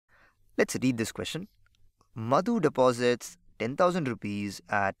Let's read this question. Madhu deposits 10,000 rupees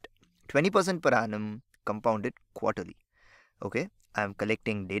at 20% per annum compounded quarterly. Okay, I'm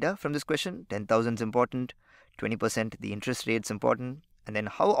collecting data from this question. 10,000 is important, 20% the interest rate is important, and then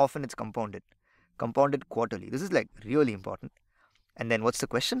how often it's compounded. Compounded quarterly. This is like really important. And then what's the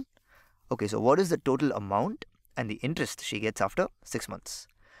question? Okay, so what is the total amount and the interest she gets after 6 months?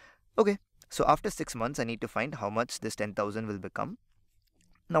 Okay, so after 6 months, I need to find how much this 10,000 will become.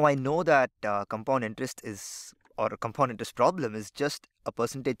 Now I know that compound interest is, or a compound interest problem is just a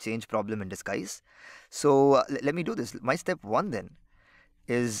percentage change problem in disguise. So let me do this. My step one then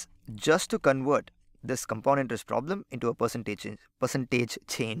is just to convert this compound interest problem into a percentage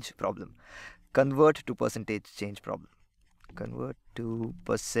change problem. Convert to percentage change problem. Convert to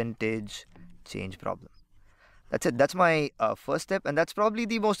percentage change problem. That's it. That's my first step, and that's probably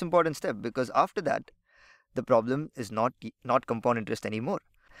the most important step, because after that, the problem is not compound interest anymore.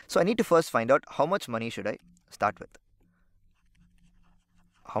 So I need to first find out how much money should I start with.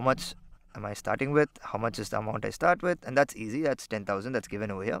 How much am I starting with? How much is the amount I start with? And that's easy. That's 10,000. That's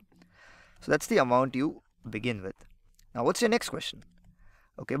given over here. So that's the amount you begin with. Now what's your next question?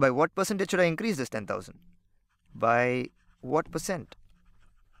 Okay, by what percentage should I increase this 10,000? By what percent?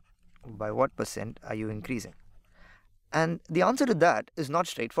 By what percent are you increasing? And the answer to that is not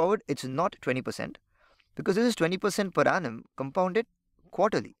straightforward. It's not 20%, because this is 20% per annum compounded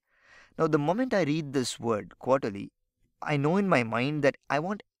quarterly. Now, the moment I read this word quarterly, I know in my mind that I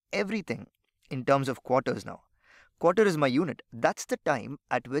want everything in terms of quarters now. Quarter is my unit. That's the time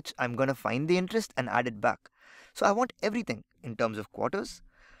at which I'm going to find the interest and add it back. So I want everything in terms of quarters.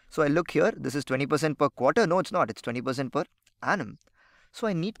 So I look here, this is 20% per quarter. No, it's not. It's 20% per annum. So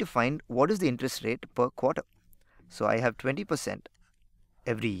I need to find what is the interest rate per quarter. So I have 20%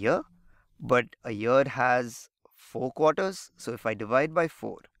 every year, but a year has 4 quarters. So if I divide by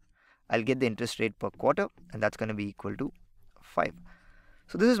 4, I'll get the interest rate per quarter, and that's going to be equal to 5.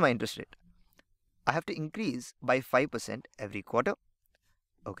 So this is my interest rate. I have to increase by 5% every quarter.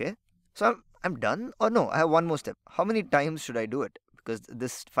 Okay, so I'm done, or no, I have one more step. How many times should I do it? Because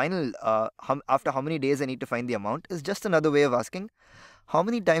this final, after how many days I need to find the amount is just another way of asking how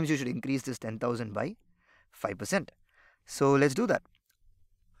many times you should increase this 10,000 by 5%. So let's do that.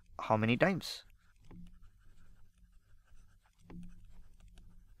 How many times?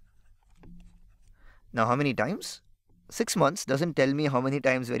 Now how many times? 6 months doesn't tell me how many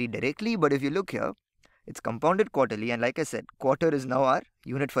times very directly, but if you look here, it's compounded quarterly, and like I said, quarter is now our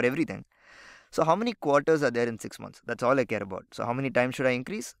unit for everything. So how many quarters are there in 6 months? That's all I care about. So how many times should I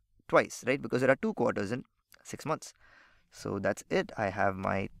increase? Twice, right? Because there are 2 quarters in 6 months. So that's it. I have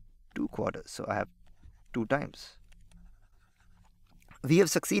my 2 quarters. So I have 2 times. We have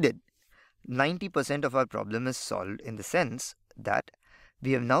succeeded. 90% of our problem is solved, in the sense that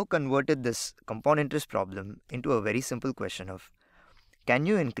we have now converted this compound interest problem into a very simple question of, can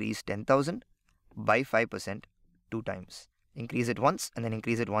you increase 10,000 by 5% 2 times? Increase it once and then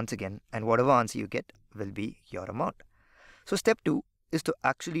increase it once again, and whatever answer you get will be your amount. So step 2 is to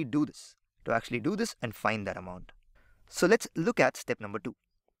actually do this. And find that amount. So let's look at step number 2.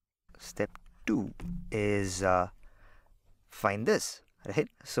 Step 2 is find this, right?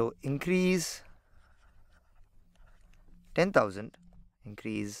 So increase 10,000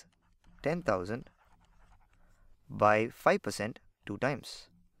 by 5% 2 times,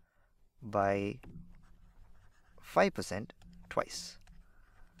 by 5% twice.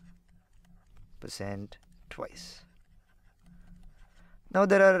 Now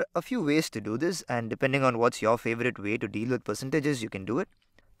there are a few ways to do this, and depending on what's your favorite way to deal with percentages, you can do it.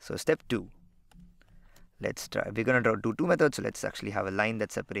 So step 2, let's try. We're going to do 2 methods, so let's actually have a line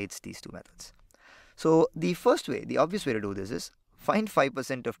that separates these 2 methods. So the first way, the obvious way to do this is find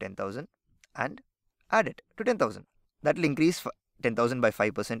 5% of 10,000 and add it to 10,000. That will increase 10,000 by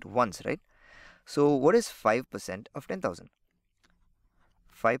 5% once, right? So what is 5% of 10,000?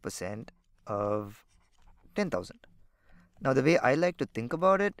 5% of 10,000. Now the way I like to think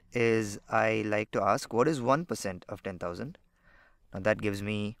about it is, I like to ask, what is 1% of 10,000? Now that gives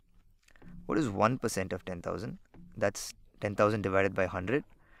me, what is 1% of 10,000? That's 10,000 divided by 100.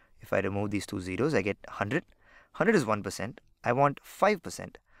 If I remove these 2 zeros, I get 100. 100 is 1%. I want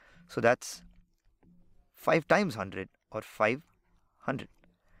 5%. So that's 5 times 100, or 500.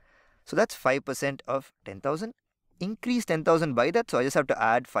 So that's 5% of 10,000. Increase 10,000 by that, so I just have to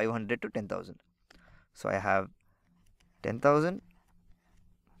add 500 to 10,000. So I have 10,000,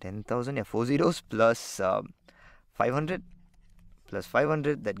 4 zeros, plus 500, plus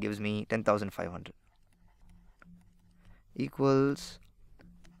 500, that gives me 10,500, equals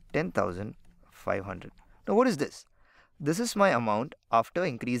 10,500. Now what is this? this is my amount after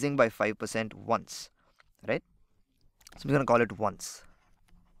increasing by 5% once, right? So I'm going to call it once.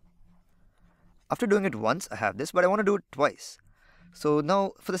 After doing it once, I have this, but I want to do it twice. So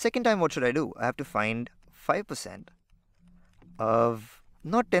now for the second time, what should I do? I have to find 5% of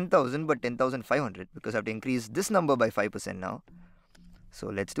not 10,000 but 10,500, because I have to increase this number by 5% now. So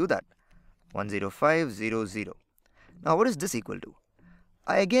let's do that. 10500. Now what is this equal to?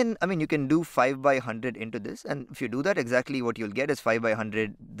 I mean, you can do 5 by 100 into this, and if you do that, exactly what you'll get is 5 by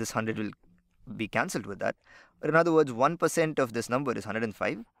 100. This 100 will be cancelled with that. But in other words, 1% of this number is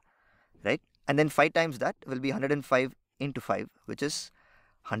 105, right? And then 5 times that will be 105 into 5, which is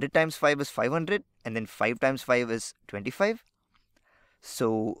 100 times 5 is 500, and then 5 times 5 is 25.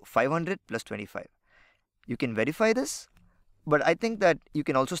 So 500 plus 25. You can verify this, but I think that you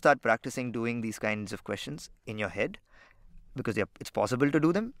can also start practicing doing these kinds of questions in your head, because it's possible to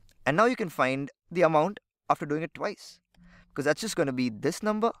do them. And now you can find the amount after doing it twice, because that's just going to be this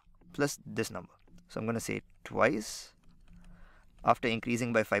number plus this number. So I'm going to say twice. After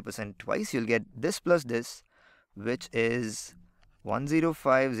increasing by 5% twice, you'll get this plus this, which is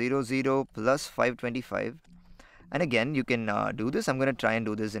 10500 plus 525. And again, you can do this. I'm going to try and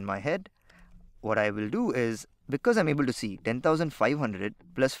do this in my head. What I will do is, because I'm able to see 10,500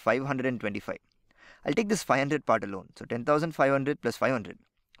 plus 525, I'll take this 500 part alone. So 10,500 plus 500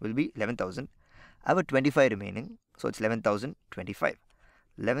 will be 11,000. I have a 25 remaining, so it's 11,025.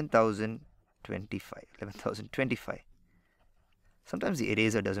 11,025. 11,025. Sometimes the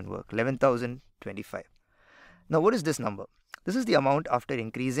eraser doesn't work. 11,025. Now what is this number? This is the amount after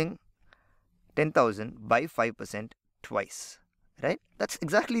increasing 10,000 by 5% twice, right? That's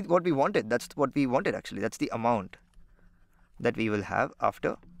exactly what we wanted. That's what we wanted actually. That's the amount that we will have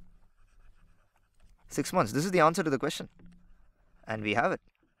after 6 months. This is the answer to the question, and we have it.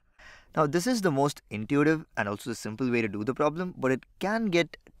 Now this is the most intuitive and also the simple way to do the problem, but it can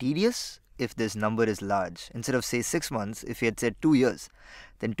get tedious if this number is large. Instead of say 6 months, if you had said 2 years,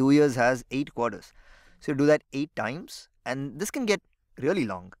 then 2 years has 8 quarters. So you do that 8 times, and this can get really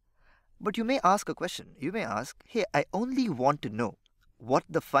long. But you may ask a question. You may ask, hey, I only want to know what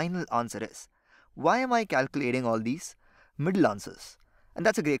the final answer is. Why am I calculating all these middle answers? And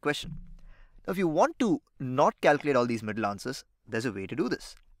that's a great question. Now, if you want to not calculate all these middle answers, there's a way to do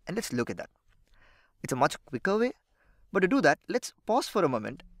this. And let's look at that. It's a much quicker way. But to do that, let's pause for a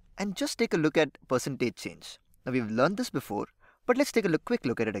moment and just take a look at percentage change. Now, we've learned this before, but let's take a quick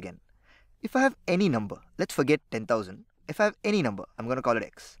look at it again. If I have any number, let's forget 10,000. If I have any number, I'm going to call it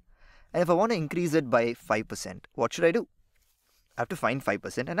x. And if I want to increase it by 5%, what should I do? I have to find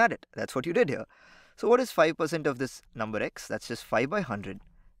 5% and add it. That's what you did here. So what is 5% of this number x? That's just 5 by 100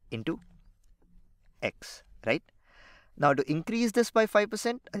 into x, right? Now to increase this by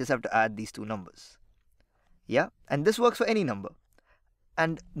 5%, I just have to add these two numbers. Yeah, and this works for any number.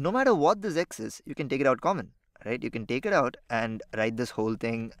 And no matter what this x is, you can take it out common, right? You can take it out and write this whole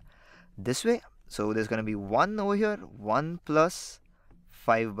thing this way. So there's going to be 1 over here, 1 plus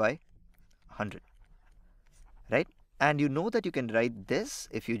 5 by 100, right? And you know that you can write this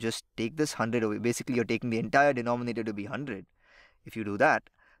if you just take this 100 away. Basically, you're taking the entire denominator to be 100. If you do that,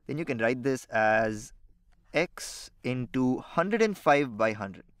 then you can write this as x into 105 by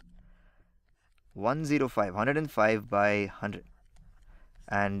 100. 105 by 100.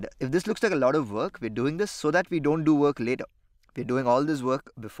 And if this looks like a lot of work, we're doing this so that we don't do work later. We're doing all this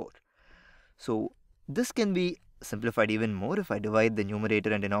work before. So this can be simplified even more if I divide the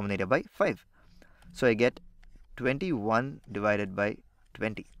numerator and denominator by 5. So I get 21 divided by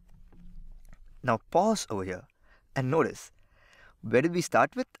 20. Now pause over here and notice, where did we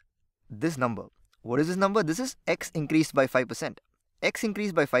start with? This number. What is this number? This is x increased by 5%. X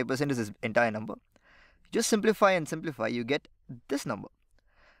increased by 5% is this entire number. Just simplify and simplify, you get this number.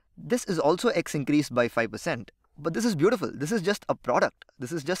 This is also x increased by 5%. But this is beautiful. This is just a product.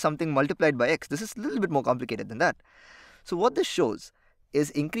 This is just something multiplied by x. This is a little bit more complicated than that. So what this shows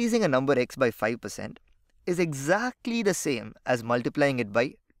is increasing a number x by 5% is exactly the same as multiplying it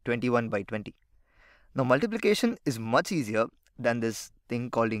by 21 by 20. Now multiplication is much easier than this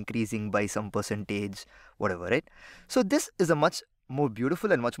thing called increasing by some percentage, whatever, right? So this is a much more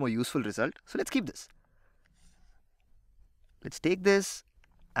beautiful and much more useful result. So let's keep this. Let's take this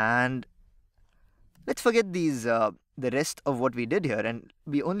and let's forget these the rest of what we did here, and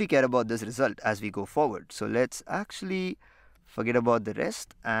we only care about this result as we go forward. So let's actually forget about the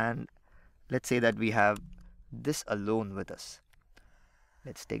rest and let's say that we have this alone with us.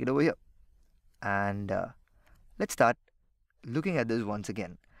 Let's take it over here and let's start looking at this once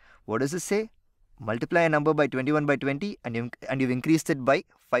again. What does this say? Multiply a number by 21 by 20 and you've increased it by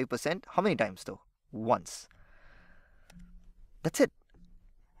 5%. How many times though? Once. That's it.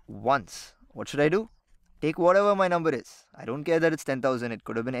 Once. What should I do? Take whatever my number is. I don't care that it's 10,000. It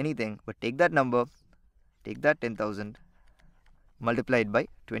could have been anything. But take that number. Take that 10,000. Multiply it by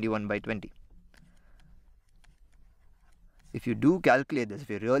 21 by 20. If you do calculate this, if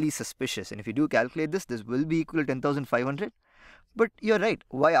you're really suspicious, and if you do calculate this, this will be equal to 10,500. But you're right.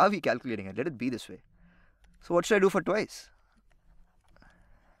 Why are we calculating it? Let it be this way. So what should I do for twice?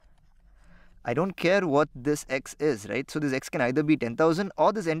 I don't care what this x is, right? So this x can either be 10,000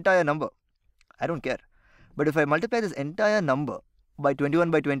 or this entire number. I don't care. But if I multiply this entire number by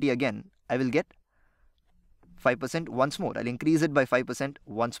 21 by 20 again, I will get 5% once more. I'll increase it by 5%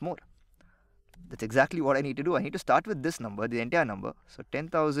 once more. That's exactly what I need to do. I need to start with this number, the entire number. So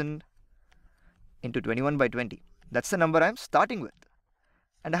 10,000 into 21 by 20. That's the number I'm starting with.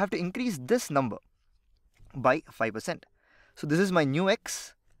 And I have to increase this number by 5%. So this is my new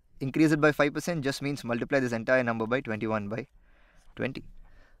x. Increase it by 5% just means multiply this entire number by 21 by 20.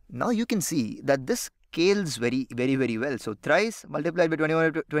 Now you can see that this scales very well. So thrice multiplied by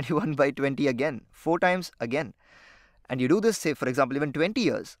 21 by 20 again, 4 times again. And you do this, say for example, even 20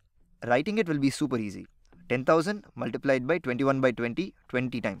 years, writing it will be super easy. 10,000 multiplied by 21 by 20,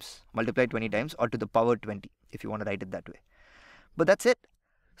 20 times. Multiply 20 times or to the power 20 if you want to write it that way. But that's it.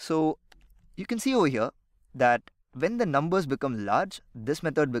 So you can see over here that when the numbers become large, this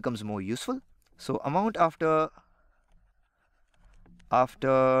method becomes more useful. So amount after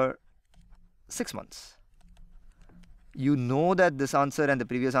 6 months. You know that this answer and the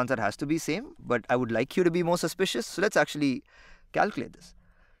previous answer has to be same, but I would like you to be more suspicious. So let's actually calculate this.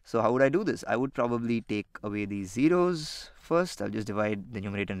 So how would I do this? I would probably take away these zeros first. I'll just divide the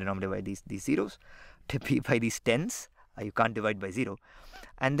numerator and denominator by these zeros. By these tens. You can't divide by 0.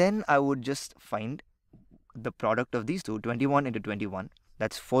 And then I would just find the product of these two, 21 into 21,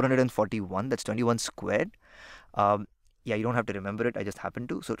 that's 441, that's 21 squared. Yeah, you don't have to remember it, I just happen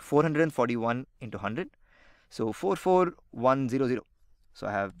to. So 441 into 100, so 44100. So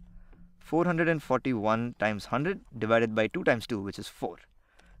I have 441 times 100 divided by 2 times 2, which is 4,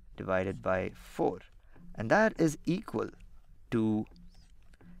 divided by 4. And that is equal to,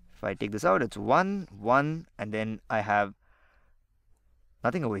 if I take this out, it's 1, 1, and then I have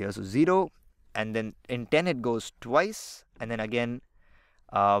nothing over here, so 0. And then in 10 it goes twice, and then again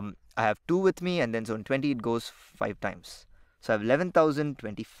I have 2 with me, and then so in 20 it goes 5 times. So I have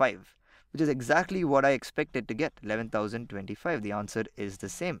 11,025, which is exactly what I expected to get, 11,025. The answer is the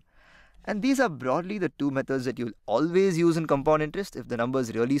same. And these are broadly the two methods that you'll always use in compound interest. If the number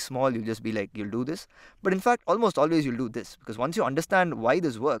is really small, you'll just be like, you'll do this. But in fact, almost always you'll do this, because once you understand why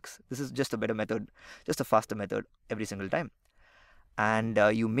this works, this is just a better method, just a faster method every single time. And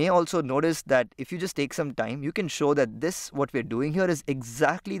you may also notice that if you just take some time, you can show that this, what we're doing here, is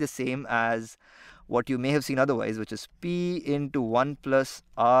exactly the same as what you may have seen otherwise, which is p into 1 plus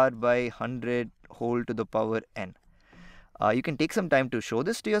r by 100 whole to the power n. You can take some time to show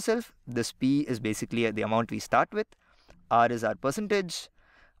this to yourself. This p is basically the amount we start with. R is our percentage.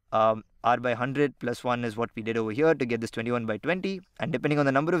 R by 100 plus 1 is what we did over here to get this 21 by 20. And depending on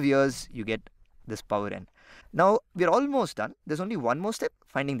the number of years, you get this power n. Now, we're almost done. There's only one more step,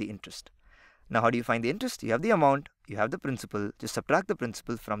 finding the interest. Now, how do you find the interest? You have the amount, you have the principal, just subtract the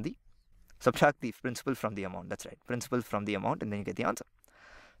principal from the amount. That's right, principal from the amount, and then you get the answer.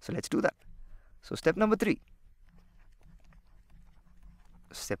 So let's do that. So step number 3.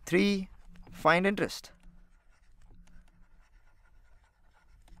 Step 3, find interest.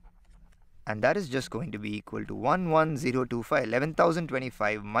 And that is just going to be equal to 11025,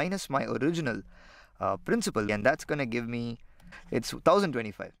 11,025 minus my original principal, and that's going to give me, it's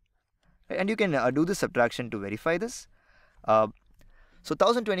 1,025. And you can do this subtraction to verify this. So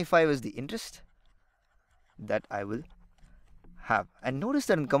 1,025 is the interest that I will have. And notice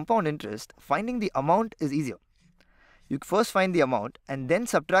that in compound interest, finding the amount is easier. You first find the amount and then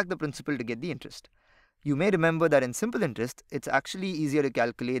subtract the principal to get the interest. You may remember that in simple interest, it's actually easier to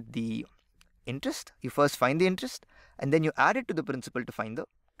calculate the interest. You first find the interest and then you add it to the principal to find the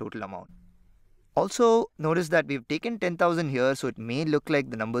total amount. Also, notice that we've taken 10,000 here, so it may look like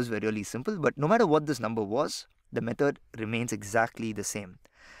the numbers were really simple, but no matter what this number was, the method remains exactly the same.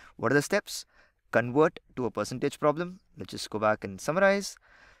 What are the steps? Convert to a percentage problem. Let's just go back and summarize.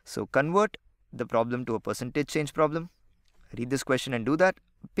 So convert the problem to a percentage change problem. Read this question and do that.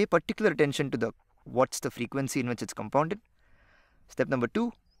 Pay particular attention to what's the frequency in which it's compounded. Step number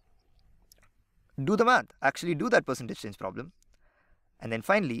 2, do the math. Actually do that percentage change problem. And then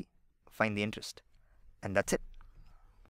finally, find the interest. And that's it.